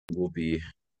We'll be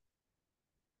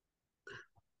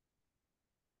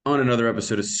on another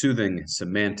episode of Soothing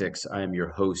Semantics. I am your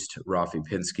host, Rafi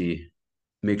Pinsky.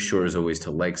 Make sure, as always,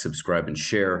 to like, subscribe, and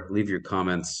share. Leave your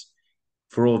comments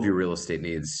for all of your real estate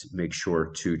needs. Make sure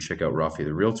to check out Rafi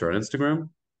the Realtor on Instagram.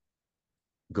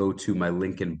 Go to my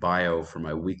link in bio for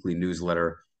my weekly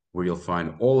newsletter, where you'll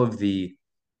find all of the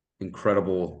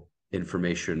incredible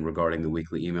information regarding the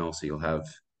weekly email. So you'll have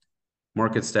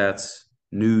market stats,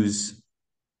 news,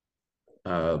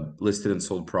 listed and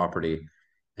sold property,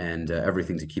 and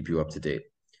everything to keep you up to date.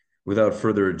 Without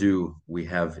further ado, we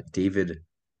have David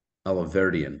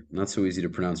Alaverdian. Not so easy to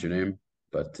pronounce your name,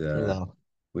 but No.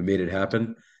 we made it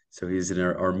happen. So he's an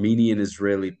Armenian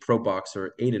Israeli pro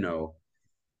boxer, 8-0,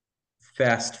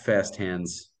 fast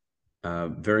hands,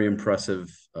 very impressive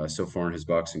so far in his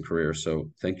boxing career. So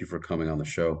thank you for coming on the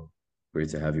show. Great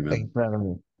to have you, Thank man. you for having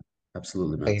me.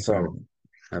 Absolutely, man. Thank you for having So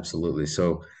me. absolutely.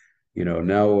 So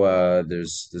now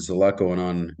there's a lot going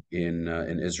on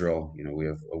in Israel. We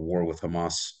have a war with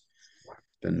Hamas.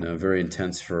 Been very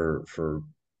intense for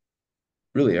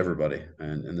really everybody,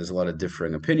 and there's a lot of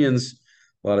differing opinions.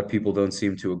 A lot of people don't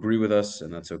seem to agree with us,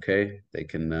 and that's okay. They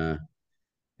can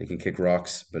kick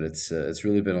rocks, but it's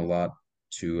really been a lot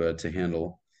to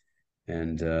handle,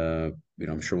 and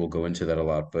I'm sure we'll go into that a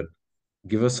lot. But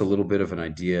give us a little bit of an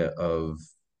idea of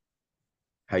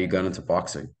how you got into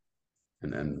boxing,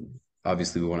 and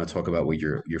obviously we want to talk about what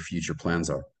your future plans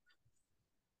are.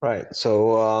 Right.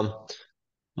 So,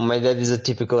 my dad is a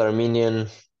typical Armenian.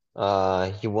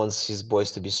 He wants his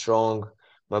boys to be strong.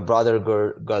 My brother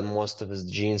got most of his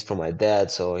genes from my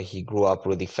dad, so he grew up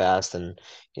really fast and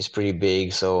he's pretty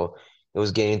big. So he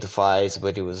was getting into fights,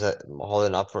 but he was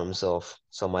holding up for himself.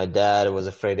 So my dad was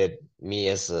afraid that me,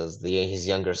 as his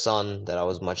younger son, that I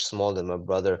was much smaller than my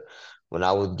brother. When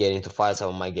I would get into fights,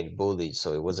 I might get bullied.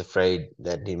 So he was afraid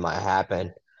that it might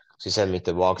happen. So he sent me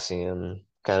to boxing, and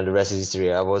kind of the rest is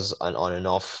history. I was on and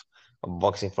off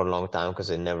boxing for a long time because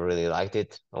I never really liked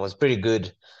it. I was pretty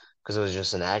good because it was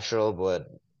just a natural, but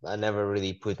I never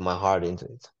really put my heart into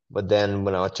it. But then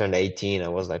when I turned 18, I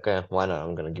was like, why not?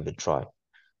 I'm gonna give it a try.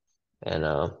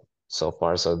 And so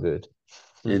far so good.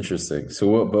 Interesting.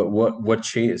 So what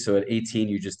changed? So at 18,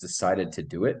 you just decided to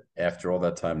do it after all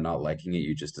that time not liking it.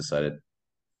 You just decided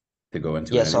to go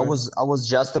into it Yes, I anyway. was I was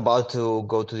just about to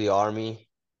go to the army,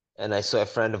 and I saw a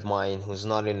friend of mine who's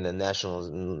not in the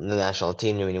national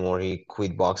team anymore. He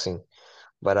quit boxing.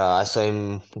 But I saw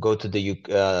him go to the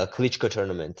Klitschko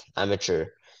tournament, amateur,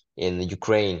 in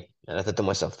Ukraine. And I thought to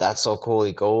myself, that's so cool.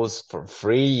 He goes for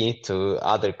free to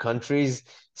other countries,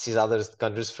 sees other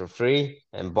countries for free,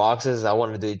 and boxes. I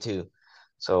want to do it too.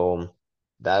 So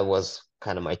that was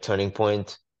kind of my turning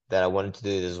point that I wanted to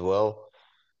do it as well.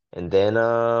 And then,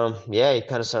 yeah, it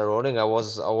kind of started rolling. I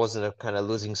was in a kind of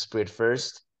losing spirit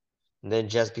first. And then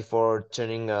just before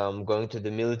going to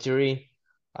the military,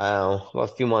 well, a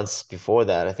few months before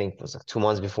that, I think it was like 2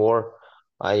 months before,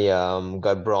 I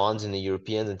got bronze in the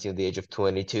Europeans until the age of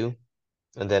 22.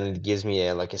 And then it gives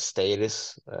me like a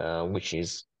status, which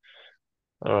is,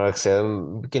 I don't know, like,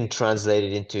 so we can translate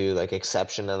it into like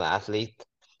exceptional athlete.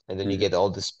 And then you Hmm. get all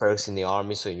these perks in the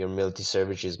army, so your military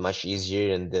service is much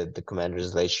easier, and the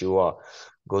commanders let you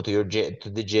go to to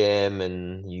the gym,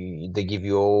 and they give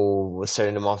you all a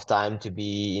certain amount of time to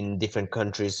be in different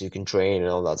countries so you can train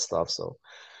and all that stuff. So,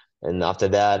 and after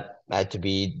that, I had to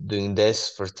be doing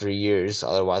this for 3 years.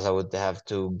 Otherwise, I would have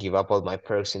to give up all my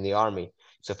perks in the army.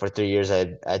 So for 3 years,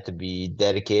 I had to be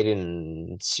dedicated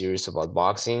and serious about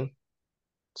boxing.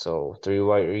 So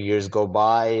 3 years go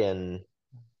by, and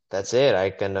that's it.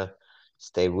 I kind of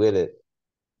stayed with it.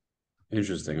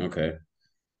 Interesting. Okay.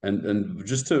 And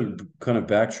just to kind of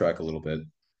backtrack a little bit,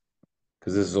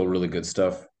 because this is all really good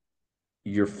stuff.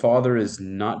 Your father is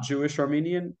not Jewish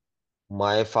Armenian?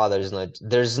 My father is not.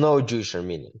 There's no Jewish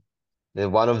Armenian. They're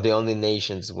one of the only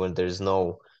nations where there's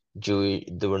no Jew.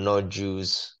 There were no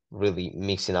Jews really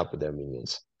mixing up with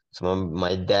Armenians. So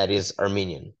my dad is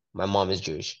Armenian. My mom is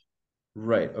Jewish.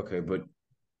 Right. Okay. But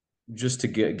just to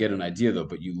get an idea though,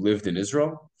 but you lived in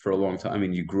Israel for a long time. I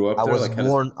mean, you grew up I there. was Like, how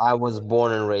does born. I was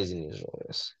born and raised in Israel.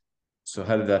 Yes. so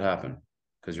how did that happen?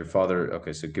 Because your father.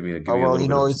 Okay. So give Oh, me a well, little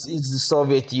bit of. it's the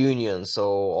Soviet Union, so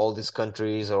all these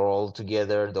countries are all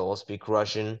together. They all speak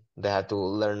Russian. They have to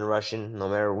learn Russian, no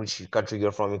matter which country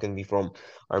you're from. You can be from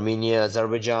Armenia,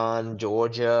 Azerbaijan,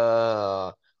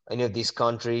 Georgia, any of these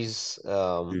countries,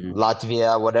 Mhm.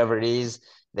 Latvia, whatever it is.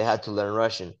 They had to learn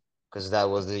Russian because that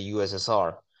was the USSR.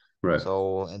 Right.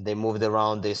 So and they moved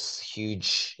around this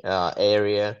huge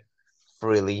area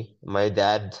freely. My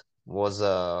dad was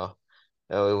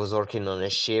he was working on a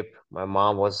ship. My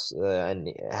mom was and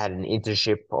had an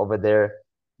internship over there.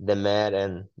 they met,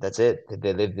 and that's it.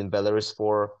 They lived in Belarus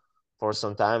for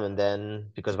some time, and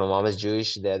then because my mom is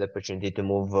Jewish, they had the opportunity to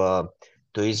move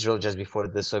to Israel just before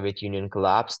the Soviet Union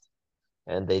collapsed,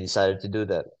 and they decided to do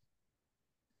that.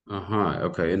 Uh-huh.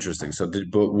 Okay, interesting. So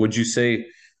but would you say,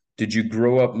 did you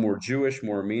grow up more Jewish,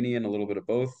 more Armenian, a little bit of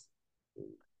both?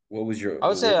 I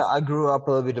would say What was I grew up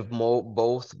a little bit of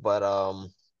both, but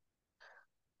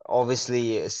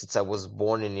obviously since I was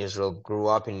born in Israel, grew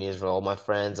up in Israel, all my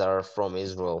friends are from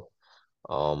Israel.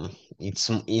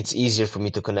 It's easier for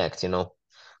me to connect, you know.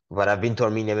 But I've been to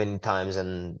Armenia many times,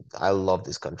 and I love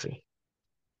this country.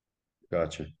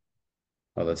 Gotcha.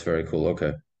 Oh, that's very cool.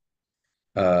 Okay.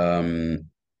 Um,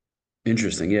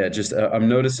 Interesting. Yeah, just I'm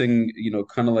noticing,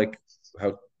 kind of like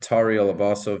how Tari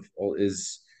Alabasov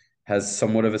is has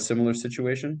somewhat of a similar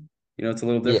situation. It's a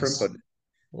little different, but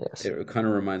Yes, yes. it kind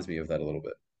of reminds me of that a little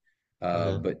bit.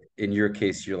 Hmm. But in your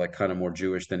case, you're like kind of more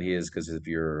Jewish than he is because of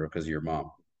your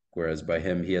mom. Whereas by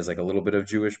him, he has like a little bit of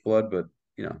Jewish blood, but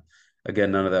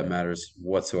again, none of that matters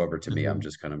whatsoever to me. I'm Hmm.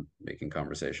 just kind of making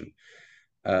conversation.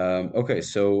 Okay,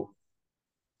 so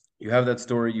you have that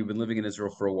story. You've been living in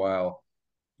Israel for a while.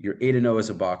 You're 8-0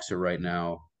 as a boxer right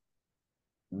now.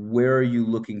 Where are you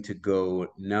looking to go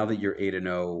now that you're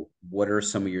 8-0? What are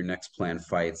some of your next planned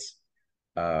fights?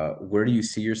 Where do you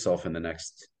see yourself in the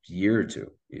next year or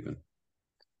two, even?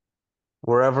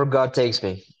 Wherever God takes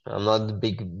me. I'm not the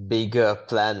big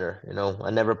planner, you know. I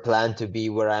never planned to be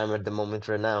where I am at the moment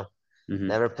right now. Hmm.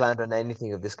 Never planned on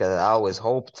anything of this kind. I always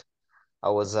hoped. I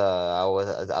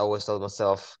always told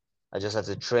myself I just have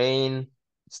to train,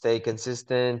 stay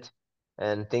consistent,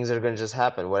 and things are gonna just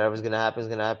happen. Whatever's gonna happen is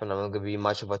gonna happen. I'm not gonna be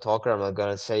much of a talker. I'm not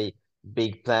gonna say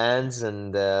big plans,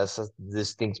 and so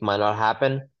these things might not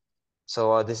happen.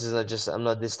 So this is not just I'm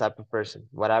not this type of person.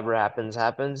 Whatever happens,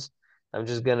 happens. I'm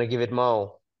just gonna give it my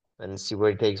all and see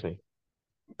where it takes me.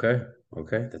 Okay.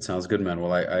 Okay. That sounds good, man.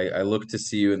 Well, I look to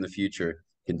see you in the future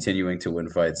continuing to win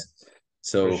fights.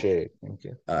 So, Appreciate it. Thank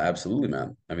you. absolutely,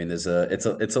 man. I mean, it's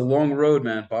a long road,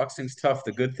 man. Boxing's tough.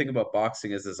 The good thing about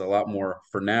boxing is there's a lot more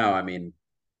for now. I mean,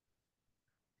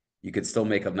 you could still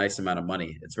make a nice amount of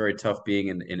money. It's very tough being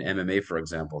in MMA, for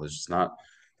example. It's just not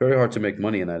very hard to make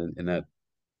money in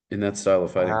that style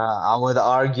of fighting. I would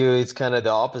argue it's kind of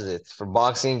the opposite. For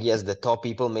boxing, yes, the top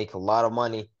people make a lot of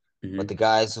money, but the Hmm.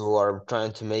 guys who are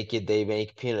trying to make it, they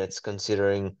make peanuts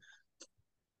considering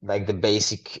like the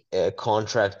basic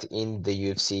contract in the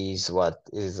UFC is what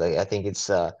is like I think it's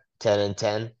 10 and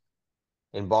 10.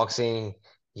 In boxing,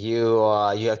 you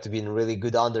have to be in really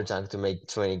good undertime to make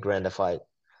 20 grand a fight.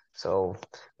 So,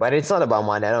 but it's not about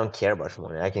money. I don't care about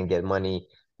money. I can get money.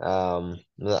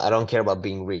 I don't care about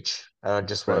being rich. I don't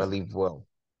just want to Right. live well.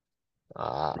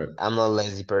 Right. I'm not a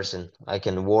lazy person. I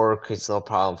can work. It's no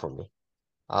problem for me.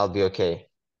 I'll be okay.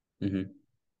 Hmm.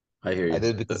 I hear I do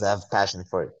you. it because I have passion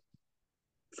for it.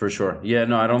 For sure. Yeah,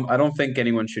 no, I don't think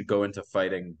anyone should go into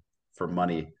fighting for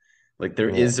money. Like there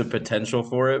Yeah, is a potential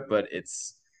for it, but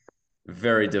it's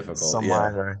very it's difficult. so Yeah.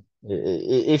 minor.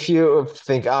 If you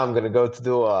think, oh, I'm gonna go to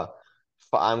do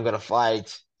I'm gonna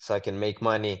fight so I can make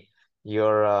money,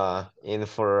 you're in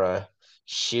for a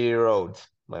shitty road,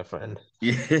 my friend.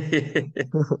 Yeah.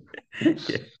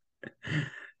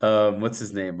 Yeah. What's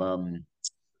his name?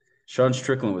 Sean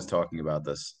Strickland was talking about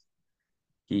this.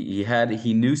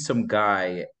 He knew some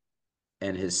guy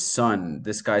and his son,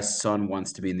 this guy's son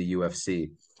wants to be in the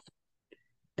UFC.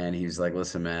 And he's like,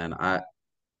 listen, man, I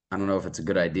don't know if it's a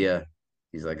good idea.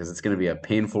 He's like, because it's going to be a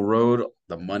painful road.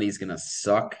 The money's going to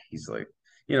suck. He's like,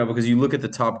 because you look at the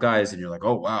top guys and you're like,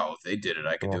 oh, wow, if they did it,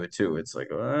 I could Yeah, do it too. It's like,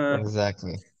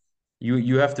 exactly.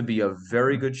 you have to be a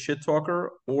very good shit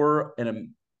talker or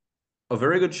a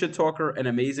very good shit talker, an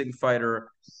amazing fighter,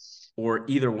 or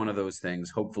either one of those things.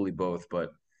 Hopefully both,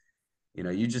 but yeah,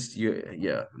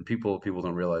 and people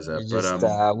don't realize that. You But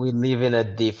just we live in a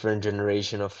different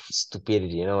generation of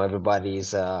stupidity. You know,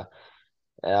 everybody's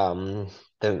um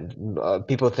the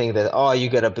people think that oh you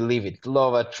gotta believe it, law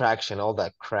of attraction, all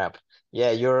that crap.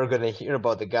 Yeah, you're gonna hear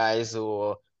about the guys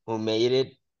who made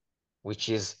it, which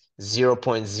is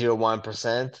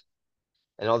 0.01%,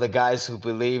 and all the guys who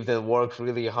believed and worked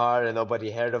really hard and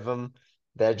nobody heard of them,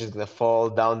 they're just gonna fall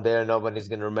down there. Nobody's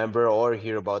gonna remember or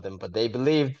hear about them, but they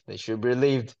believed, they should be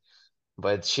relieved.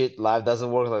 But shit, life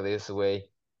doesn't work like this way.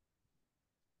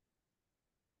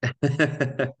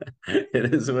 it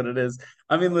is what it is.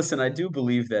 I mean, listen, I do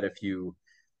believe that if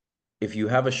you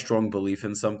have a strong belief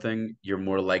in something, you're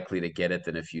more likely to get it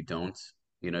than if you don't.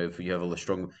 If you have a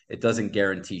strong, it doesn't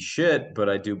guarantee shit, but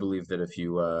I do believe that if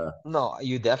you, No,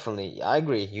 you definitely, I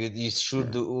agree. You should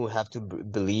yeah, do have to b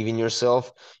believe in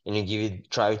yourself and you give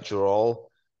it try it your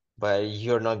all. but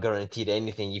you're not guaranteed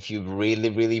anything if you really,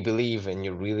 really believe and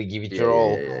you really give it Yeah, your yeah, yeah,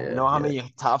 all. yeah, You yeah, know how yeah, many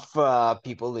tough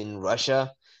people in Russia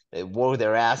work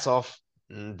their ass off?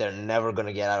 They're never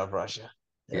gonna get out of Russia.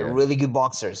 They're yeah. really good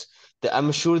boxers.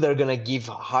 I'm sure they're gonna give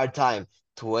a hard time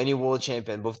to any world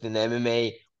champion, both in MMA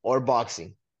or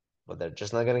boxing, but they're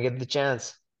just not gonna get the chance.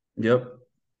 Yep,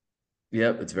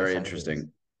 yep. It's That's very how it is. interesting.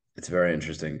 It's very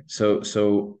interesting.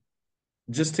 So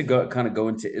just to go kind of go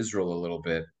into Israel a little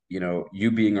bit, you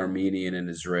being Armenian and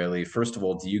Israeli, first of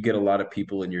all, do you get a lot of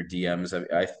people in your DMs?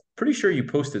 I'm pretty sure you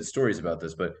posted stories about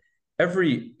this, but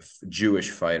every Jewish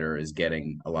fighter is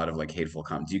getting a lot of like hateful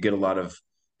comments. Do you get a lot of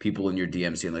people in your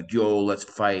DMs saying like, "Yo, let's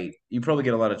fight"? You probably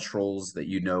get a lot of trolls that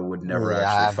would never Yeah,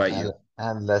 actually I have fight you.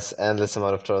 endless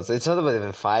amount of trolls. It's not about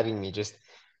even fighting me, just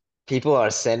people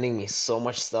are sending me so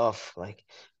much stuff. Like,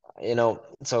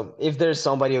 so if there's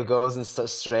somebody who goes and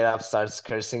straight up starts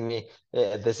cursing me,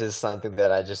 this is something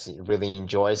that I just really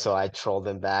enjoy, so I troll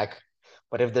them back.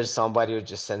 But if there's somebody who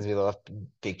just sends me a lot of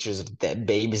pictures of dead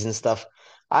babies and stuff,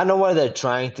 I don't know what they're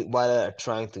trying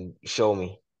to show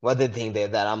me. What they think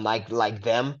that I'm like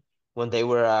them when they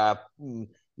were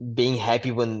being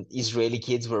happy when Israeli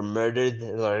kids were murdered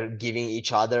or giving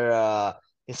each other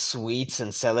sweets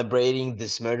and celebrating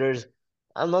these murders.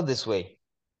 I'm not this way.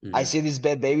 I Hmm. see these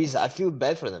bad babies, I feel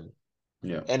bad for them.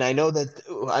 Yeah. And I know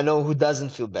who doesn't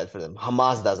feel bad for them.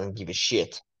 Hamas doesn't give a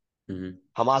shit. Hmm.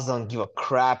 Hamas don't give a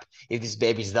crap if these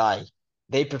babies die.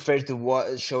 They prefer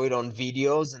to show it on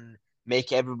videos and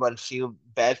make everyone feel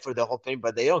bad for the whole thing,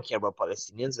 but they don't care about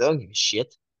Palestinians. They don't give a shit.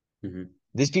 Hmm.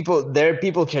 These people, their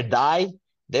people can die.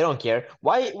 They don't care.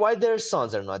 Why their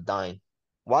sons are not dying?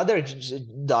 Why their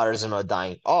daughters are not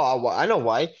dying? Oh, I know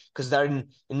why. Because they're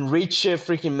in rich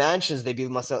freaking mansions. They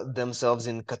build themselves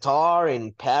in Qatar,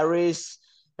 in Paris,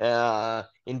 in a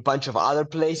bunch of other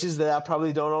places that I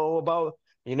probably don't know about.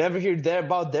 You never hear there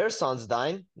about their sons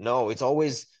dying. No, it's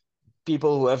always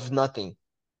people who have nothing.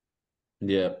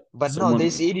 Yeah. But no,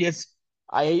 these Someone idiots,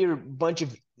 I hear a bunch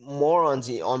of morons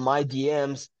on my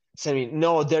DMs saying,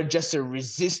 no, they're just a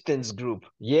resistance group.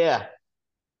 Yeah,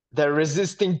 they're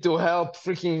resisting to help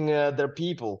freaking their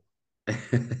people.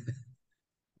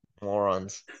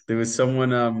 Morons. there was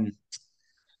someone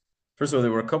first of all,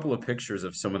 there were a couple of pictures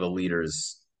of some of the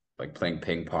leaders like playing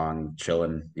ping pong,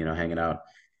 chilling, hanging out.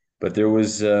 But there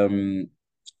was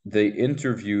they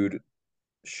interviewed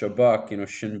Shabak,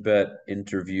 Shin Bet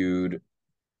interviewed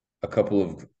a couple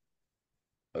of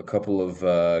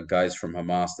guys from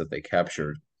Hamas that they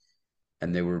captured,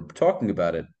 and they were talking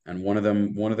about it. And one of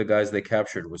the guys they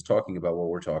captured was talking about what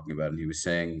we're talking about, and he was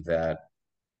saying that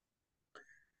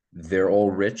they're all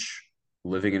rich,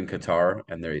 living in Qatar,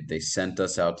 and they sent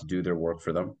us out to do their work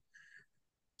for them.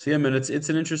 So yeah, man, it's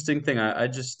an interesting thing. I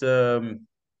just I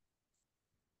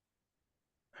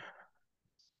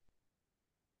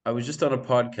was just on a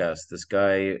podcast. This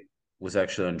guy was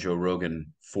actually on Joe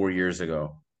Rogan 4 years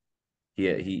ago.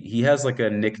 He has like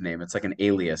a nickname. It's like an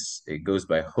alias. It goes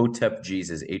by Hotep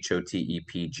Jesus, Hotep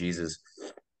Jesus.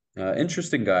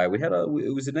 Interesting guy.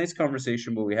 It was a nice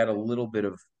conversation, but we had a little bit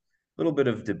of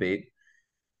debate,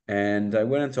 and I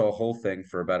went into a whole thing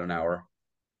for about an hour.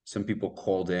 Some people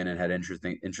called in and had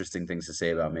interesting things to say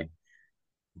about me.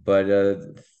 But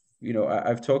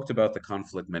I've talked about the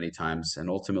conflict many times, and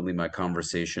ultimately, my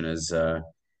conversation is the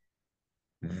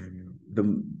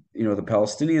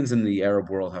Palestinians and the Arab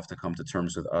world have to come to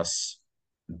terms with us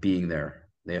being there.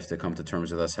 They have to come to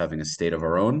terms with us having a state of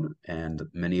our own, and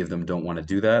many of them don't want to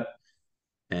do that.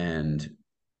 And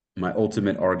my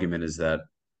ultimate argument is that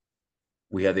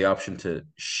we had the option to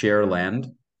share land,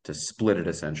 to split it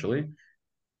essentially.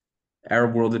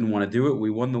 Arab world didn't want to do it. We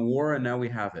won the war, and now we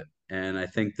have it. And I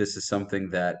think this is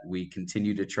something that we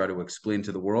continue to try to explain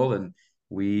to the world, and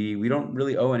we don't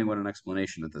really owe anyone an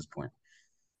explanation at this point.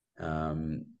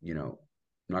 I'm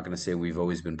not going to say we've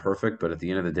always been perfect, but at the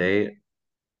end of the day,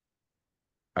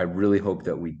 I really hope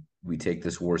that we take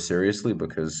this war seriously,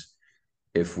 because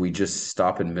if we just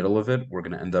stop in the middle of it, we're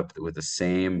going to end up with the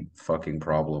same fucking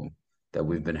problem that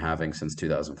we've been having since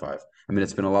 2005. I mean,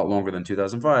 it's been a lot longer than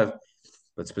 2005,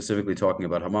 but specifically talking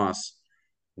about Hamas,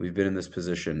 we've been in this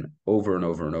position over and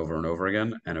over and over and over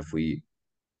again. And if we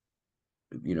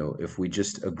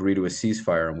just agree to a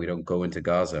ceasefire and we don't go into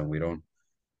Gaza and we don't,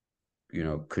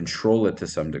 control it to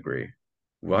some degree,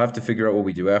 we'll have to figure out what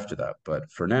we do after that. But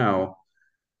for now,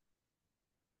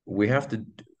 we have to,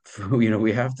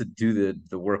 we have to do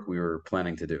the work we were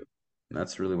planning to do. And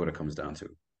that's really what it comes down to,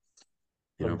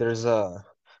 you Look, know?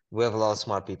 we have a lot of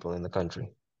smart people in the country.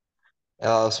 A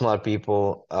lot of smart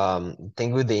people.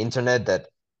 Think with the internet that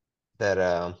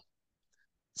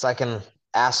it's like an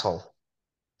asshole.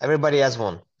 Everybody has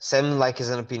one. Same like is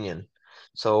an opinion.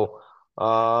 So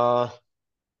uh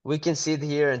we can sit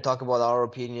here and talk about our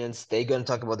opinions. They're gonna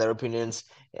talk about their opinions.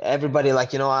 Everybody,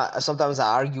 like, sometimes I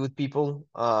argue with people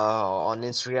on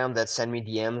Instagram that send me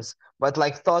DMs, but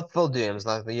like thoughtful DMs,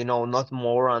 like, not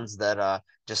morons that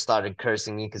just started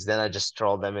cursing me, because then I just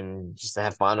troll them and just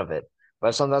have fun of it.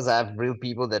 But sometimes I have real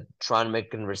people that try and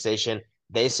make conversation.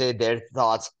 They say their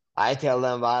thoughts. I tell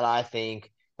them what I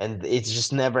think, and it's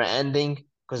just never ending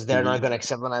because they're not Hmm. gonna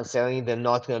accept what I'm saying. They're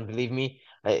not gonna believe me.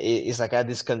 It's like I had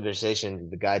this conversation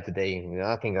with the guy today.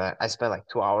 I think I spent like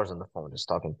 2 hours on the phone just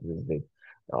talking to this dude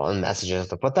on messages.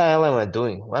 Like, what the hell am I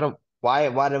doing? What am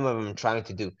I trying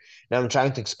to do? Now I'm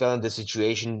trying to explain the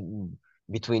situation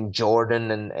between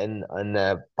Jordan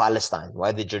and Palestine.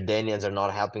 Why the Jordanians are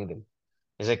not helping them?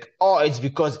 It's like, oh, it's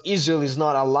because Israel is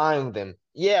not allowing them.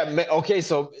 Yeah, okay,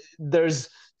 so there's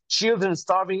children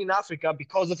starving in Africa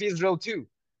because of Israel too.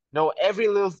 No, every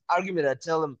little argument I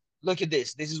tell them, look at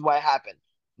this. This is what happened.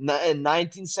 In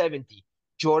 1970,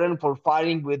 Jordan for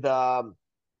fighting with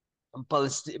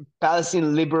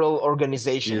Palestine Liberal Yeah,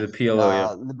 Organization, the PLO,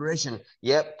 yeah. Liberation.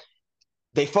 Yep,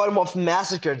 they fought them off,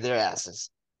 massacred their asses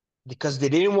because they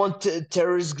didn't want a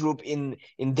terrorist group in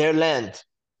their land.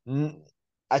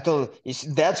 I told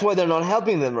them, that's why they're not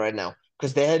helping them right now,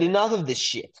 because they had enough of this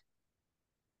shit.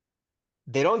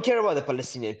 They don't care about the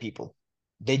Palestinian people.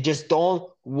 They just don't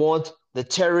want the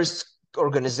terrorist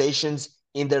organizations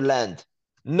in their land.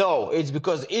 No, it's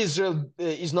because Israel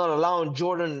is not allowing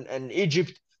Jordan and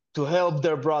Egypt to help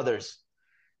their brothers.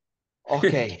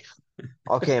 Okay,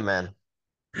 okay, man.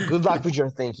 Good luck with your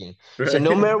thinking. So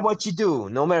no Right. matter what you do,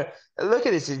 no matter, look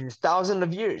at this, it's thousands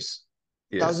of years,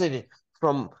 Yeah. thousand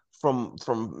from from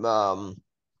from um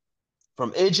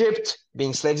from Egypt,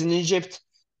 being slaves in Egypt,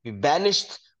 be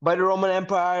banished by the Roman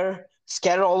Empire,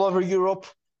 scattered all over Europe,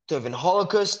 to have a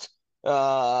Holocaust,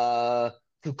 uh,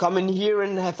 to come in here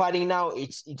and have fighting now.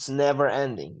 It's never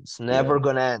ending. It's Yeah. never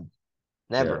gonna end.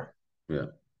 Yeah. Never. Yeah.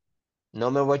 No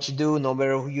matter what you do, no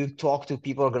matter who you talk to,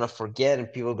 people are gonna forget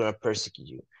and people are gonna persecute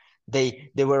you.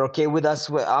 They were okay with us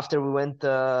after we went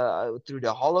through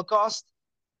the Holocaust.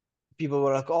 People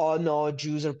were like, "Oh no,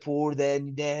 Jews are poor. They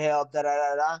need help." Da da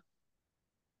da da.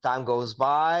 Time goes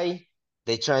by.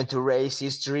 They trying to erase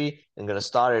history and gonna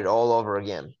start it all over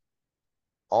again.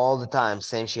 All the time,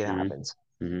 same shit Hmm. happens.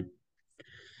 Hmm.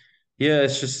 Yeah,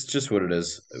 it's just what it is.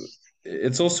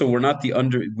 It's also we're not the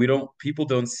under we don't people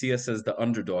don't see us as the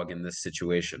underdog in this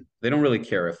situation. They don't really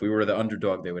care. If we were the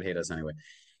underdog, they would hate us anyway.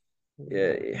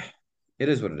 Yeah, it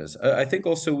is what it is. I think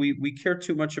also we care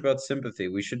too much about sympathy.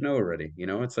 We should know already.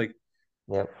 It's like,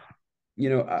 Yep, you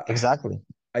know, I exactly.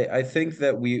 I think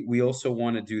that we also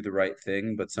want to do the right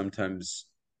thing, but sometimes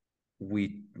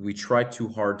we try too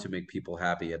hard to make people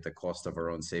happy at the cost of our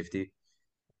own safety.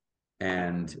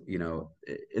 And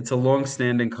it's a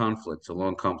long-standing conflict, it's a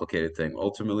long, complicated thing.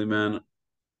 Ultimately, man,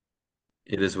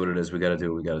 it is what it is. We got to do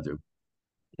what we got to do.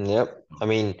 Yep. I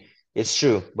mean, it's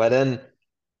true. But then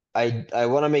I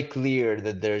want to make clear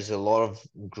that there's a lot of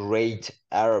great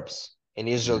Arabs in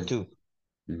Israel Hmm. too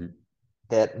Hmm.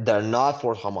 that they're not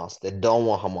for Hamas. They don't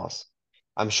want Hamas.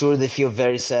 I'm sure they feel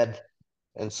very sad,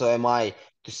 and so am I,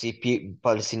 to see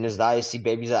Palestinians die, see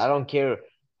babies. I don't care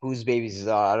whose babies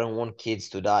are. I don't want kids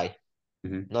to die.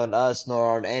 Hmm. Not us, nor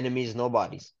our enemies,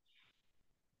 nobody's.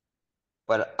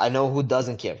 But I know who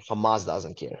doesn't care. Hamas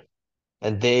doesn't care.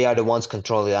 And they are the ones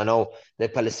controlling it. I know the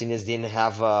Palestinians didn't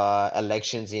have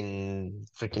elections in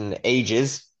freaking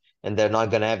ages, and they're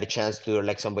not gonna have a chance to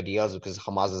elect somebody else because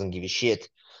Hamas doesn't give a shit.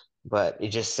 But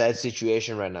it's just sad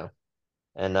situation right now.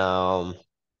 And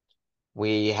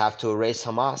we have to erase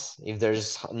Hamas. If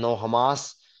there's no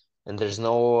Hamas and there's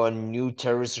no new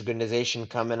terrorist organization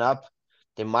coming up,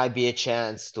 there might be a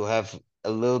chance to have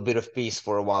a little bit of peace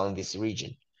for a while in this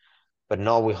region. But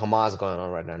no, with Hamas going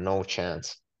on right now, no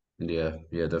chance. Yeah,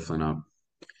 yeah, definitely not.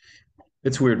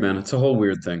 It's weird, man. It's a whole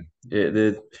weird thing.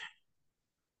 Because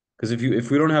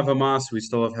if we don't have Hamas, we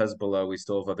still have Hezbollah, we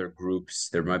still have other groups.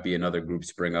 There might be another group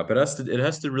spring up. It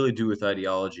has to really do with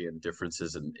ideology and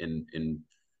differences in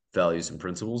values and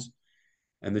principles.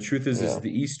 And the truth is Yeah, the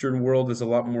Eastern world is a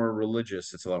lot more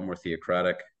religious. It's a lot more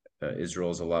theocratic. Israel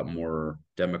is a lot more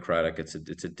democratic. It's a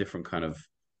different kind of.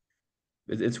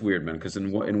 It's weird, man. Because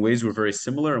in ways we're very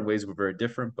similar, in ways we're very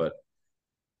different. But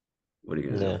what are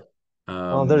you gonna yeah. do?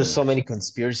 Well, there's so many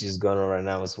conspiracies going on right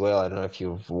now as well. I don't know if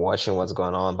you're watching what's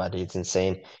going on, but it's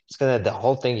insane. It's gonna the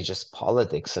whole thing is just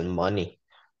politics and money.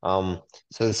 Um,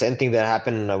 so the same thing that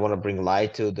happened, I want to bring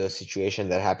light to the situation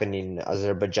that happened in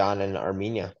Azerbaijan and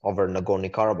Armenia over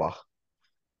Nagorno-Karabakh.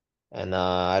 And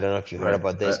I don't know if you heard Right.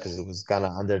 about this because it was kind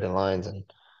of under the lines,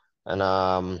 and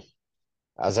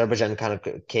Azerbaijan kind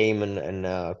of came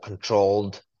and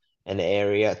controlled an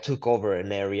area, took over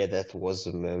an area that was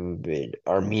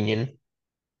Armenian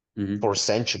Hmm. for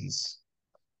centuries.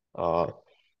 Uh,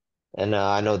 and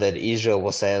I know that Israel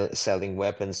was selling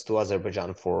weapons to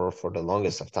Azerbaijan for the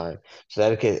longest of time. So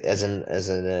that as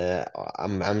an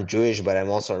I'm Jewish, but I'm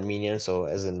also Armenian. So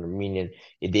as an Armenian,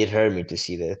 it did hurt me to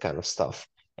see that kind of stuff.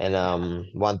 And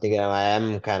one thing that I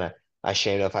am kind of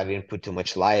ashamed of, I didn't put too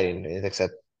much light in it,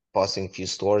 except posting a few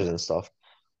stores and stuff.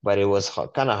 But it was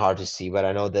kind of hard to see. But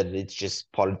I know that it's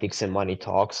just politics and money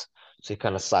talks. So it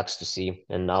kind of sucks to see.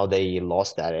 And now they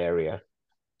lost that area.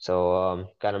 So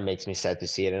kind of makes me sad to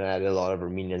see it. And I had a lot of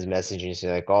Armenians messaging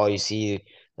saying like, "Oh, you see,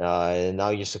 now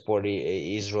you support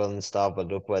Israel and stuff, but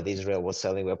look what Israel was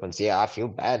selling weapons." Yeah, I feel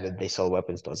bad that they sell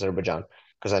weapons to Azerbaijan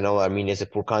because I know Armenia is a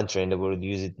poor country and they would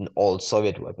use it in old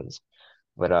Soviet weapons.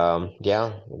 But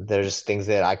yeah, there's things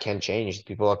that I can't change.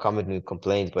 People are coming with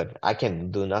complaints, but I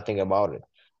can do nothing about it.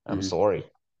 I'm Hmm. sorry,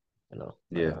 you know.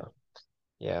 But Yeah.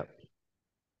 yeah,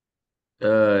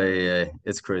 Yeah,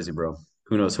 it's crazy, bro.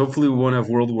 Who knows? Hopefully we won't have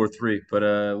World War III. But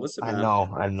listen, man.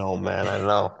 I know, man, I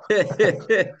know.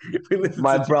 We live in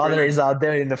My such a brother crazy. is out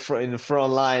there in the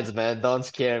front lines, man. Don't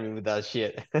scare me with that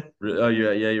shit. Oh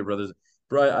yeah, yeah, your brothers.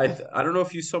 Bro, I don't know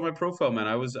if you saw my profile, man.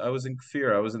 I was in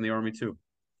fear. I was in the army too.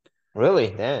 Really?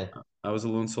 Damn. I was a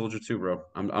lone soldier too, bro.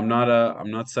 I'm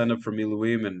not signed up for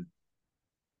Miluim, and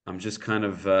I'm just kind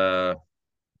of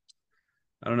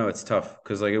I don't know, it's tough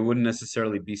because like it wouldn't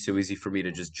necessarily be so easy for me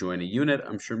to just join a unit.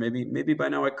 I'm sure maybe by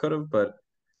now I could have, but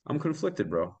I'm conflicted,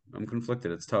 bro. I'm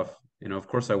conflicted. It's tough. Of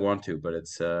course I want to, but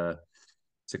it's a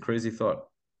crazy thought.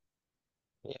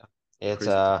 Yeah. It's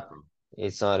Crazy thought, bro.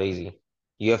 it's not easy.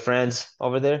 You have friends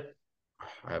over there?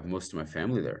 I have most of my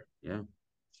family there. Yeah.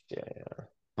 Yeah.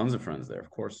 Tons of friends there,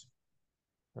 of course.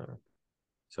 Yeah.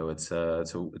 So it's a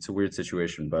weird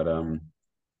situation, but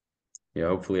yeah,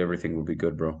 hopefully everything will be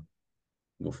good, bro.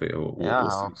 We'll I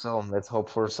see. hope so. Let's hope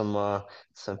for some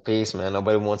peace, man.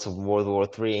 Nobody wants a World War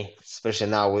III,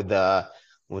 especially now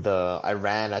with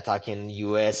Iran attacking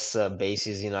US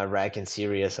bases in Iraq and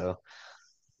Syria, so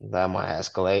that might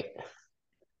escalate.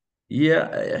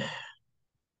 Yeah,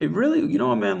 it really,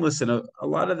 what, man, listen, a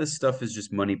lot of this stuff is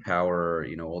just money, power,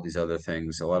 all these other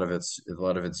things. A lot of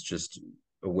it's just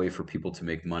a way for people to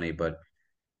make money. But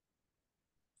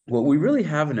what we really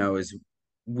have now is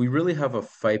we really have a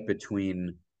fight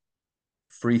between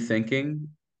free thinking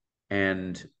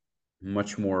and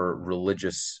much more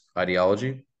religious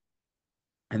ideology.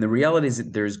 And the reality is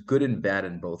that there's good and bad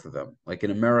in both of them. Like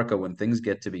in America, when things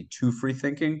get to be too free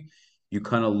thinking, you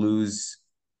kind of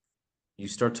you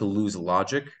start to lose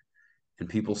logic and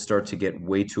people start to get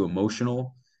way too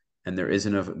emotional and there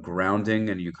isn't a grounding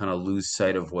and you kind of lose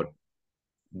sight of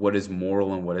what is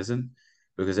moral and what isn't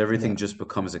because everything Yeah. just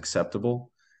becomes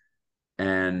acceptable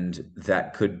and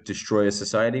that could destroy a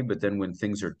society, but then when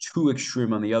things are too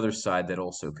extreme on the other side that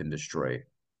also can destroy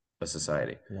a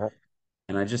society. Yeah.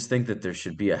 And I just think that there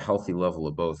should be a healthy level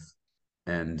of both.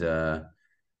 And I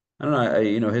don't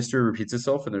know, history repeats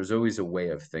itself and there's always a way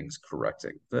of things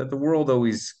correcting. The world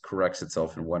always corrects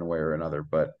itself in one way or another,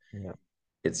 but Yeah.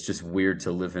 it's just weird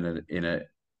to live in a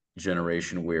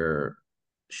generation where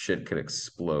shit could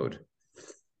explode.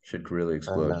 Shit could really I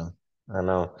explode. know. I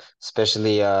know.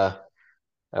 Especially a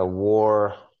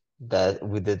war that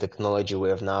with the technology we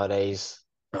have nowadays,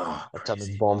 Oh, atomic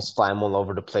crazy. bombs flying all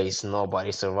over the place,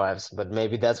 nobody survives. But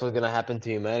maybe that's what's gonna happen to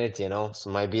humanity, you know? So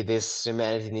maybe this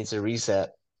humanity needs a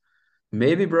reset.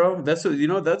 Maybe, bro. That's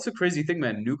a crazy thing,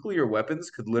 man. Nuclear weapons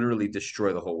could literally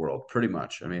destroy the whole world, pretty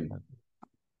much. I mean,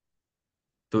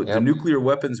 the Yep. nuclear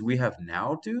weapons we have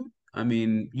now, dude. I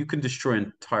mean, you can destroy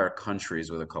entire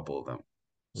countries with a couple of them.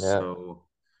 Yeah. So,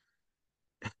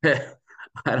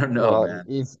 I don't know, Well, man.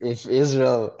 if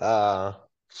Israel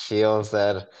feels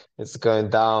that it's going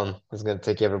down, it's gonna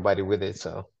take everybody with it,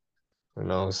 so who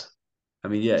knows? I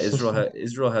mean, yeah,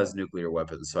 Israel has nuclear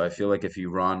weapons, so I feel like if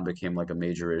Iran became like a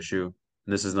major issue,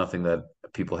 and this is nothing that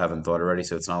people haven't thought already,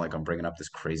 so it's not like I'm bringing up this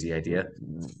crazy idea.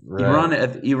 Right.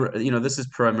 This is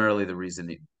primarily the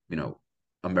reason,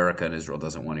 America and Israel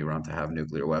doesn't want Iran to have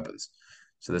nuclear weapons.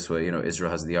 So this way,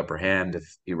 Israel has the upper hand.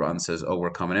 If Iran says, "Oh,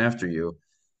 we're coming after you,"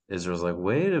 Israel's like,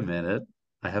 "Wait a minute,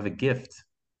 I have a gift."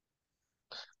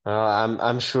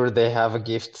 I'm sure they have a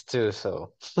gift too,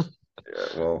 so Yeah,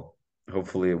 well,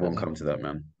 hopefully it won't yeah, come to that,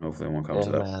 man. Hopefully it won't come yeah,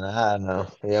 to that. man, I don't know.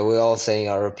 Yeah, we're all saying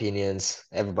our opinions.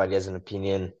 Everybody has an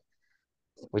opinion.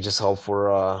 We just hope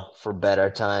for better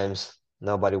times.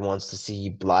 Nobody wants to see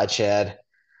bloodshed.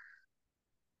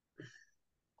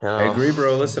 I agree,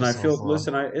 bro. We Listen, just hope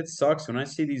for it sucks when I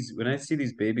see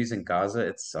these babies in Gaza,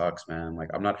 it sucks, man. Like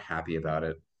I'm not happy about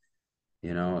it.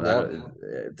 You know, I Yep. don't,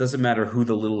 it doesn't matter who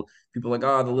the little people are like,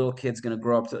 oh, the little kid's gonna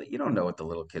grow up to. You don't know what the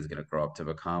little kid's gonna grow up to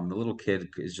become. The little kid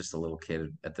is just a little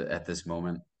kid at this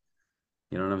moment.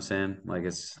 You know what I'm saying? Like I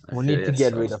We feel need yeah, to it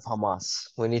get rid sucks. of Hamas.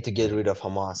 We need to get Yeah. rid of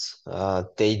Hamas.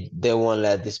 They won't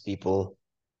let these people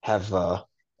have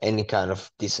any kind of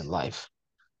decent life.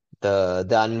 The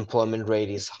unemployment rate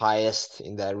is highest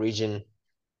in that region.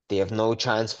 They have no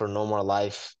chance for normal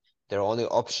life. Their only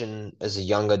option as a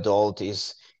young adult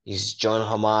is join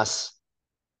Hamas,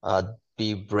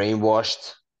 be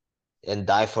brainwashed, and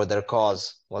die for their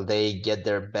cause while they get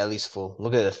their bellies full.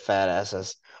 Look at the fat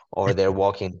asses over there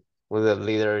walking with the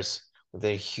leaders with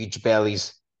their huge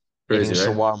bellies, eating Crazy,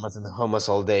 right? shawarmas and hummus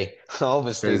all day.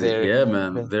 Obviously, Crazy. Yeah,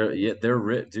 man. they're They're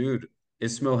rich, dude.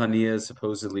 Ismail Haniyeh is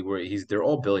supposedly where they're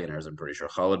all billionaires, I'm pretty sure.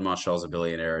 Khalid Mashal is a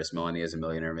billionaire, Ismail Haniyeh is a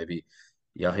millionaire, maybe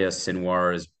Yahya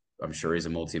Sinwar is I'm sure he's a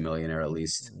multimillionaire at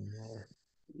least.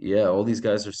 Yeah, all these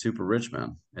guys are super rich,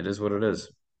 man. It is what it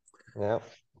is. yeah,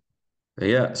 But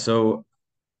yeah, so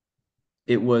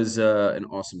it was an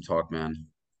awesome talk, man.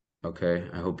 Okay.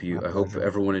 my I hope pleasure.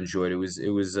 everyone enjoyed. It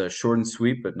was short and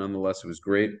sweet, but nonetheless it was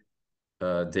great.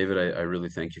 David, I really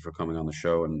thank you for coming on the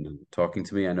show and talking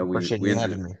to me. I know Appreciate we you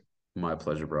ended having me. my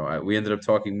pleasure, bro. We ended up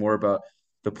talking more about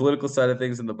the political side of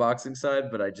things than the boxing side,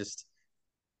 but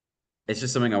it's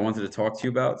just something I wanted to talk to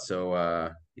you about. So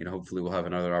hopefully we'll have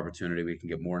another opportunity we can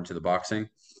get more into the boxing.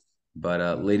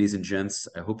 But ladies and gents,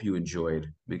 I hope you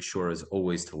enjoyed. Make sure, as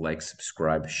always, to like,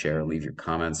 subscribe, share, leave your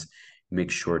comments. Make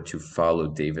sure to follow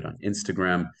David on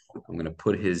Instagram. I'm going to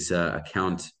put his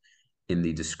account in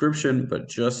the description, but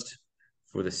just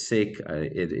for the sake,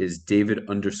 it is David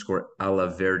underscore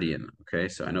Alaverdian. Okay,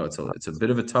 so I know it's a bit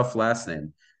of a tough last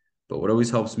name, but what always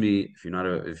helps me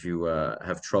if you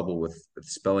have trouble with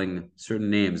spelling certain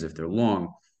names if they're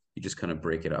long, you just kind of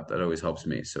break it up. That always helps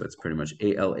me. So it's pretty much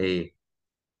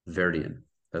Verdian.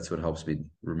 That's what helps me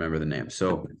remember the name.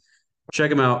 So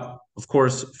check him out. Of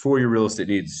course, for your real estate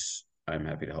needs, I'm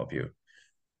happy to help you.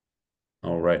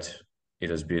 All right. It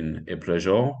has been a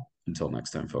pleasure. Until next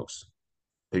time, folks.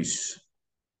 Peace.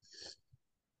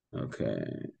 Okay.